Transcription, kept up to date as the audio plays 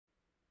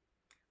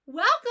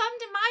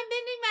to Mind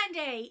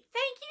Bending Monday.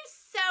 Thank you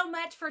so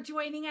much for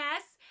joining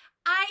us.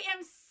 I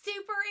am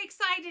super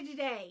excited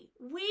today.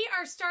 We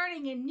are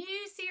starting a new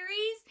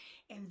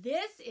series, and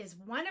this is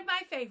one of my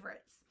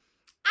favorites.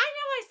 I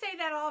know I say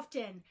that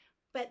often,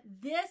 but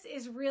this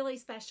is really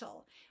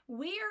special.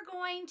 We are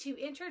going to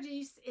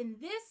introduce in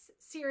this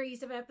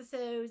series of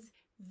episodes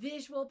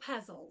visual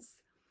puzzles.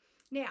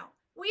 Now,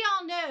 we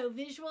all know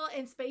visual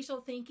and spatial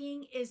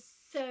thinking is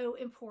so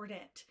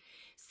important.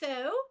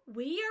 So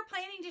we are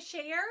planning to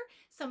share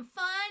some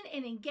fun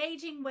and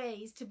engaging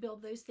ways to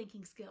build those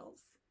thinking skills.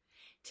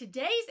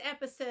 Today's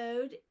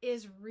episode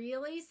is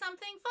really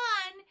something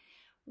fun.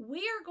 We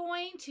are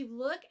going to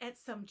look at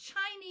some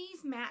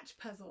Chinese match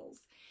puzzles.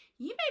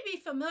 You may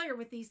be familiar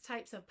with these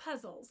types of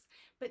puzzles,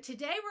 but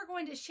today we're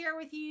going to share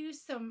with you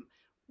some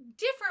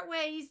different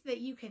ways that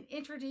you can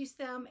introduce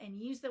them and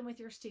use them with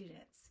your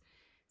students.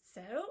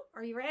 So,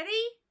 are you ready?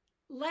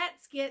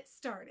 Let's get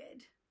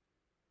started.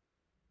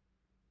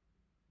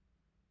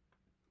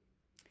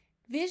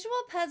 Visual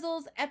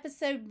Puzzles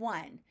Episode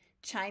 1,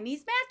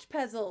 Chinese Match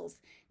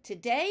Puzzles.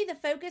 Today the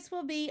focus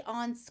will be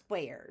on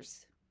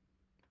squares.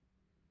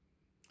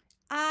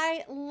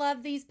 I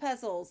love these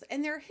puzzles,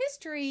 and their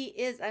history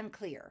is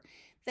unclear.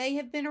 They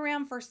have been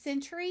around for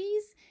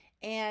centuries,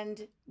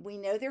 and we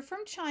know they're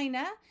from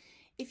China.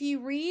 If you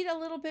read a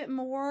little bit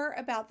more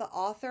about the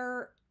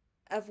author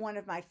of one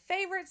of my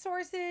favorite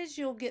sources,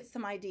 you'll get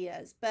some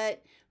ideas.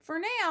 But for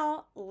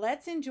now,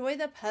 let's enjoy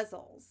the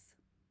puzzles.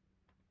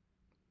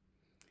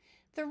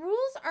 The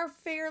rules are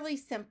fairly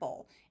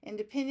simple, and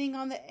depending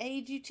on the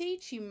age you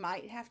teach, you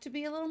might have to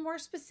be a little more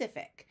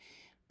specific.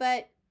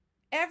 But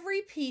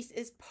every piece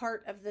is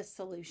part of the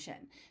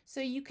solution. So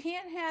you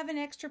can't have an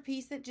extra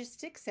piece that just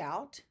sticks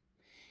out.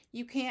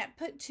 You can't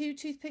put two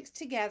toothpicks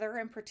together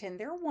and pretend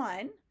they're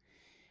one.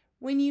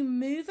 When you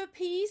move a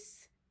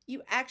piece,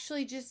 you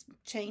actually just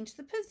change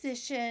the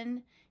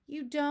position.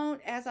 You don't,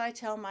 as I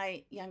tell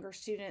my younger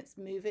students,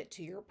 move it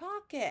to your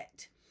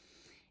pocket.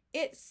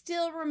 It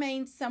still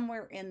remains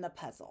somewhere in the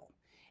puzzle.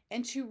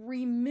 And to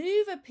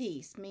remove a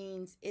piece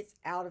means it's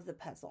out of the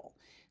puzzle.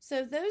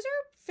 So those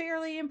are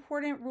fairly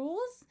important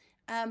rules,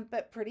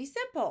 but pretty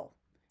simple.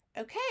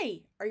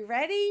 Okay, are you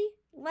ready?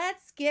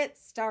 Let's get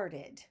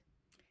started.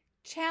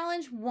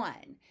 Challenge 1.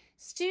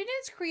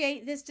 Students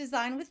create this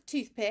design with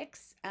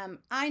toothpicks.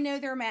 I know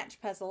they're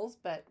match puzzles,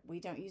 but we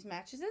don't use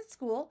matches at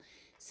school.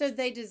 So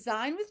they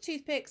design with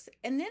toothpicks,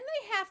 and then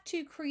they have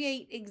to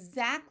create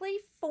exactly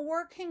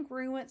 4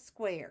 congruent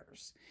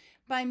squares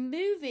by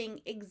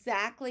moving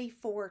exactly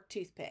 4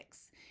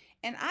 toothpicks.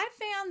 And I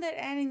found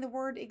that adding the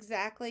word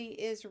exactly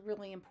is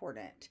really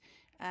important,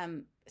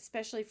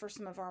 especially for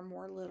some of our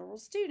more literal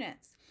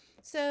students.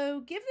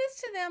 So give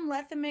this to them,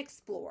 let them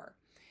explore.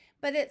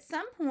 But at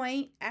some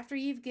point, after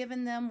you've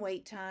given them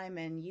wait time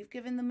and you've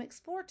given them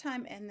explore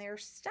time and they're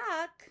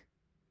stuck,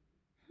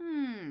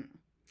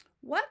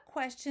 what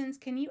questions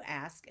can you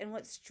ask and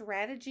what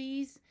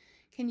strategies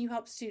can you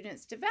help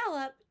students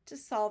develop to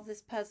solve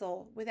this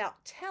puzzle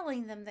without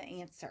telling them the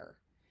answer?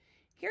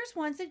 Here's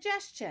one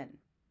suggestion.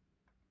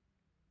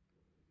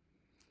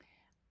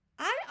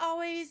 I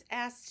always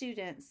ask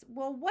students,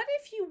 well, what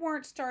if you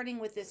weren't starting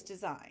with this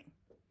design?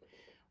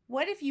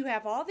 What if you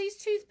have all these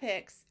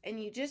toothpicks and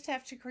you just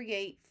have to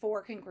create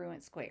 4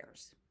 congruent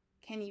squares?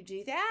 Can you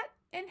do that?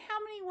 And how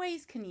many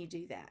ways can you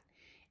do that?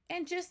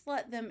 And just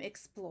let them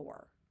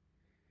explore.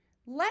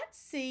 Let's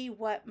see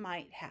what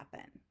might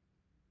happen.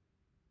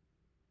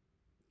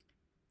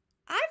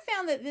 I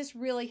found that this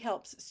really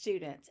helps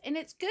students, and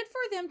it's good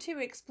for them to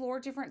explore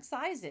different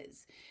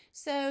sizes.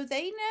 So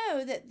they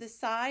know that the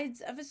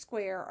sides of a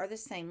square are the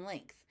same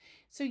length.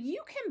 So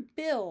you can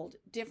build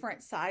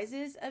different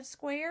sizes of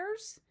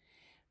squares.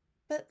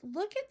 But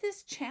look at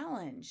this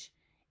challenge.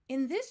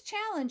 In this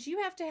challenge,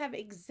 you have to have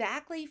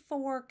exactly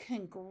 4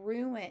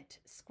 congruent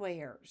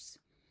squares.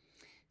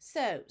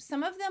 So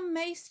some of them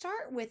may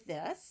start with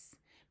this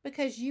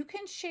because you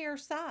can share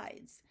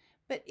sides.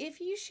 But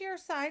if you share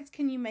sides,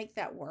 can you make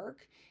that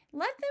work?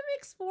 Let them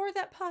explore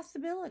that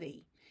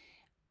possibility.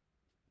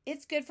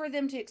 It's good for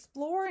them to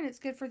explore and it's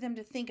good for them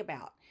to think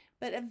about.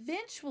 But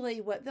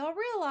eventually what they'll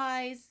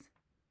realize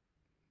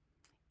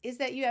is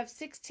that you have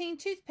 16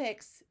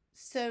 toothpicks.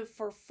 So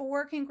for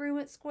 4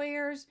 congruent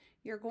squares,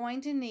 you're going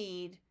to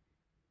need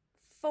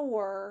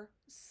 4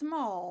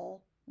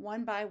 small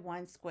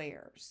 1x1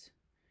 squares.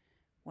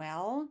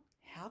 Well,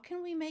 how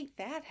can we make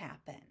that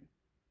happen?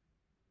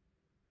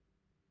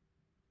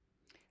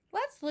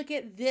 Let's look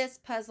at this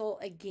puzzle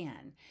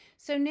again.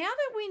 So now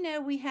that we know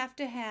we have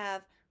to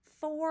have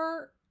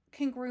 4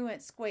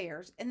 congruent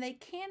squares and they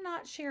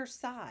cannot share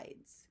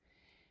sides.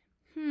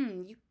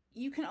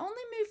 You can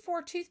only move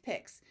 4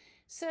 toothpicks.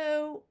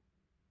 So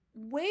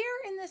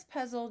where in this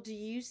puzzle do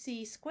you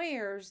see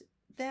squares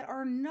that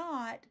are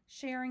not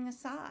sharing a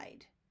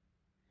side?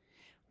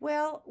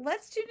 Well,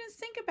 let students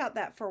think about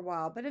that for a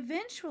while, but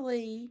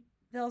eventually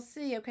they'll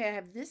see, okay, I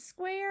have this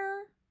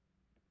square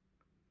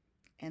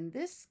and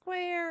this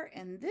square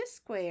and this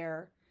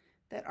square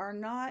that are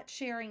not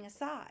sharing a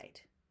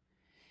side.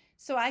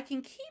 So I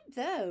can keep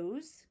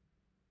those,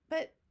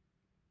 but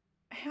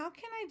how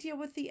can I deal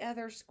with the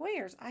other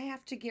squares? I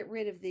have to get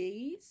rid of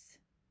these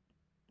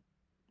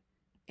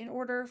in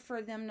order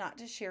for them not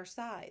to share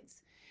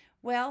sides.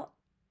 Well,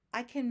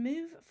 I can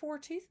move 4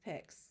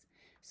 toothpicks.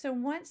 So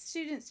once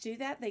students do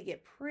that, they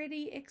get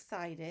pretty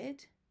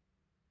excited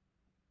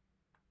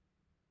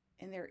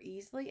and they're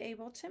easily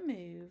able to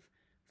move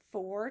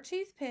 4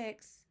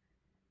 toothpicks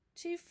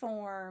to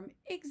form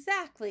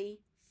exactly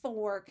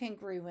 4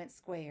 congruent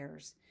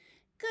squares.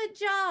 Good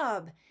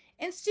job!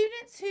 And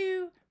students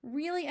who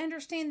really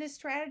understand this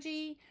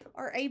strategy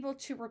are able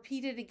to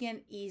repeat it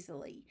again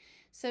easily.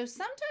 So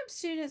sometimes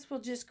students will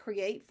just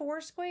create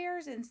 4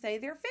 squares and say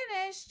they're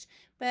finished,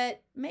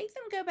 but make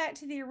them go back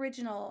to the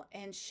original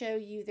and show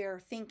you their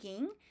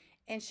thinking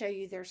and show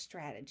you their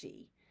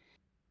strategy.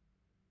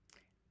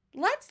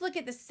 Let's look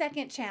at the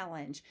second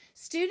challenge.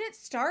 Students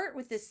start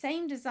with the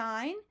same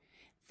design.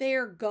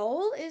 Their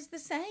goal is the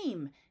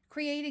same.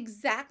 Create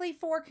exactly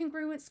 4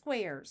 congruent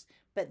squares,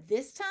 but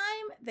this time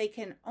they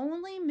can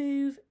only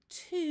move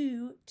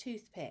 2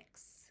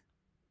 toothpicks.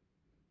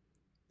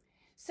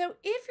 So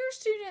if your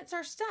students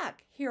are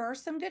stuck, here are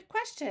some good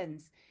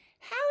questions.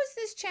 How is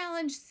this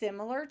challenge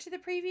similar to the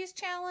previous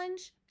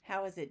challenge?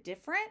 How is it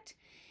different?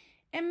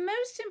 And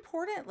most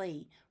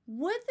importantly,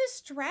 would the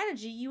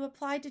strategy you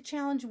applied to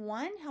challenge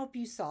 1 help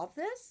you solve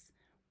this?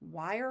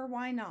 Why or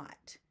why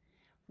not?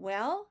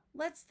 Well,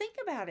 let's think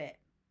about it.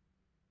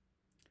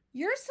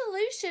 Your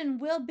solution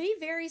will be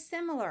very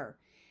similar.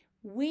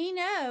 We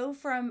know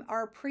from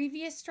our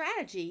previous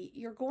strategy,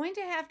 you're going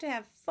to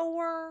have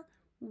 4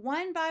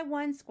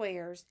 1-by-1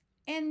 squares,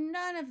 and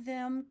none of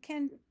them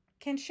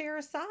can share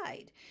a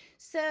side.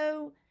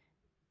 So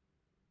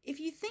if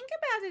you think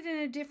about it in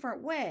a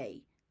different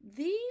way,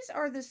 these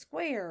are the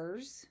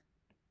squares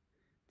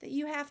that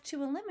you have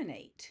to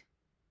eliminate.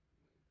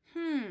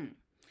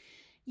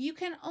 You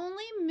can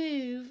only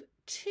move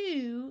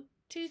 2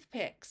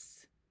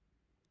 toothpicks,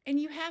 and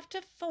you have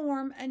to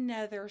form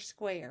another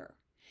square.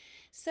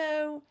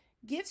 So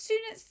give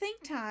students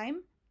think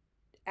time,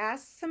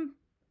 ask some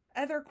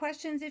other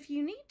questions if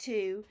you need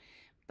to,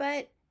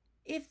 but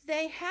if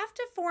they have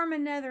to form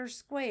another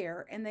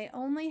square and they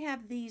only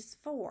have these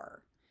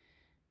 4,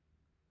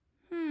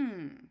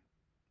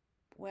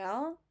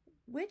 well,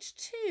 which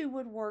 2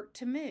 would work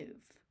to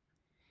move?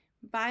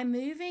 By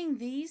moving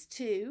these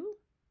 2,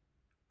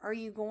 are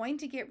you going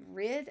to get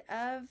rid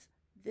of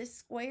this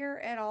square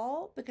at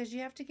all? Because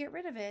you have to get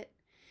rid of it.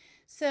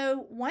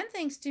 So one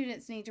thing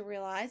students need to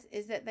realize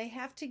is that they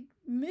have to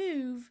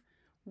move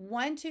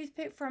 1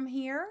 toothpick from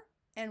here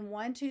and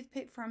 1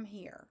 toothpick from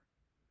here.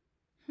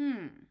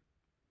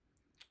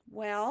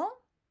 Well,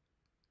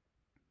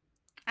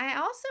 I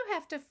also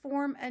have to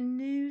form a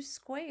new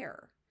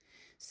square.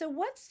 So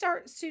what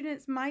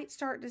students might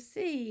start to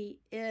see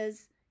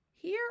is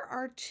here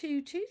are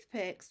 2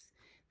 toothpicks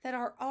that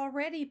are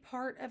already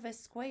part of a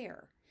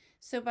square.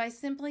 So by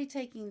simply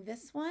taking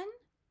this one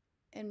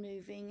and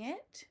moving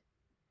it,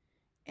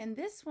 and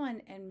this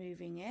one and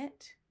moving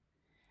it,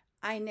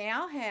 I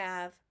now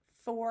have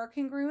 4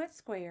 congruent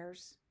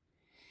squares.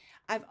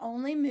 I've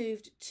only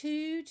moved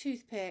 2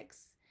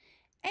 toothpicks,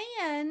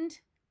 and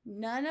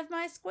none of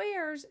my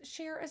squares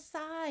share a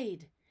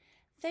side.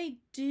 They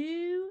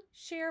do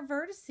share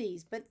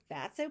vertices, but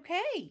that's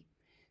okay.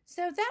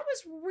 So that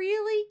was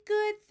really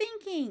good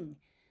thinking.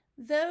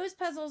 Those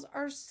puzzles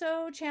are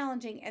so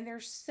challenging and they're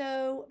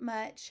so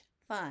much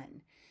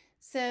fun.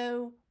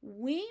 So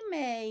we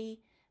may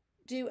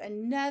do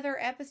another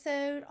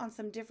episode on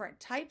some different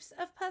types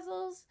of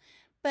puzzles,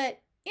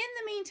 but in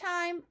the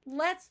meantime,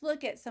 let's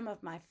look at some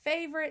of my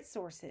favorite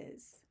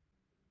sources.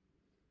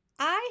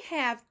 I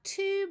have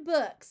 2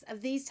 books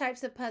of these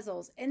types of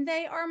puzzles, and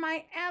they are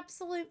my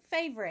absolute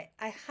favorite.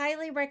 I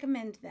highly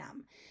recommend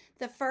them.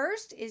 The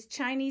first is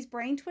Chinese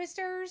Brain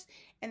Twisters,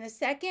 and the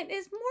second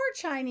is More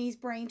Chinese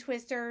Brain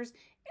Twisters,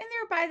 and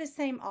they're by the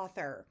same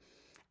author.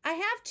 I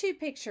have 2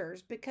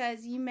 pictures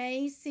because you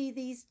may see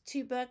these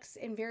 2 books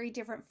in very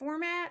different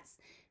formats.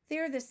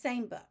 They're the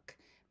same book,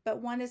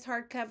 but one is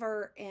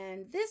hardcover,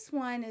 and this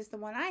one is the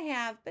one I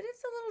have, but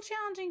it's a little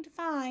challenging to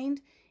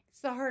find. It's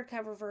the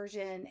hardcover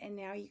version, and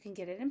now you can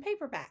get it in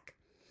paperback.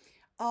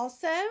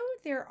 Also,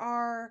 there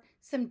are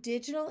some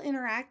digital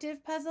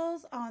interactive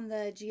puzzles on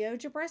the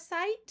GeoGebra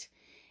site,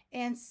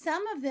 and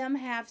some of them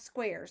have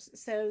squares.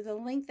 So the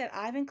link that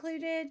I've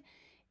included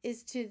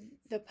is to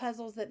the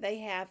puzzles that they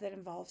have that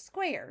involve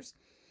squares.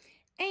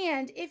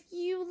 And if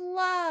you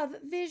love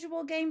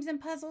visual games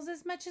and puzzles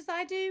as much as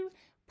I do,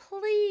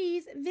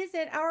 please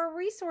visit our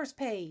resource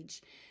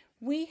page.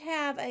 We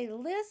have a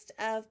list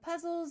of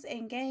puzzles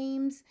and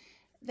games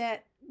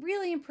that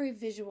really improve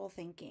visual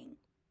thinking.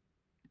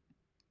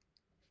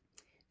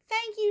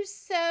 Thank you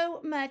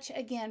so much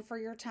again for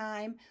your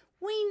time.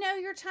 We know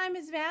your time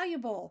is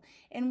valuable,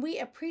 and we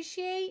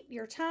appreciate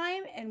your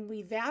time and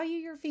we value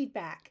your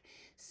feedback.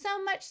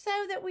 So much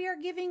so that we are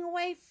giving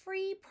away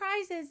free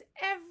prizes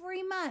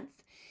every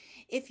month.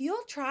 If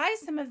you'll try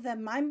some of the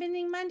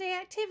Mind-Bending Monday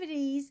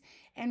activities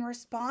and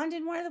respond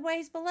in one of the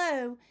ways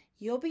below,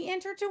 you'll be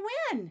entered to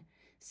win.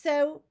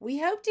 So we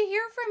hope to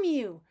hear from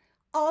you.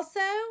 Also,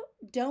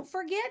 don't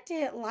forget to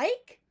hit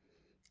like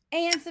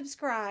and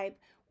subscribe.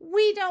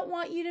 We don't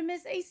want you to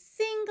miss a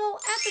single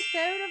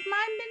episode of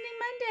Mind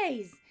Bending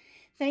Mondays.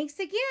 Thanks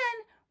again.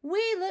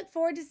 We look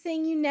forward to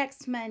seeing you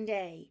next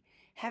Monday.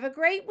 Have a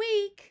great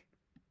week.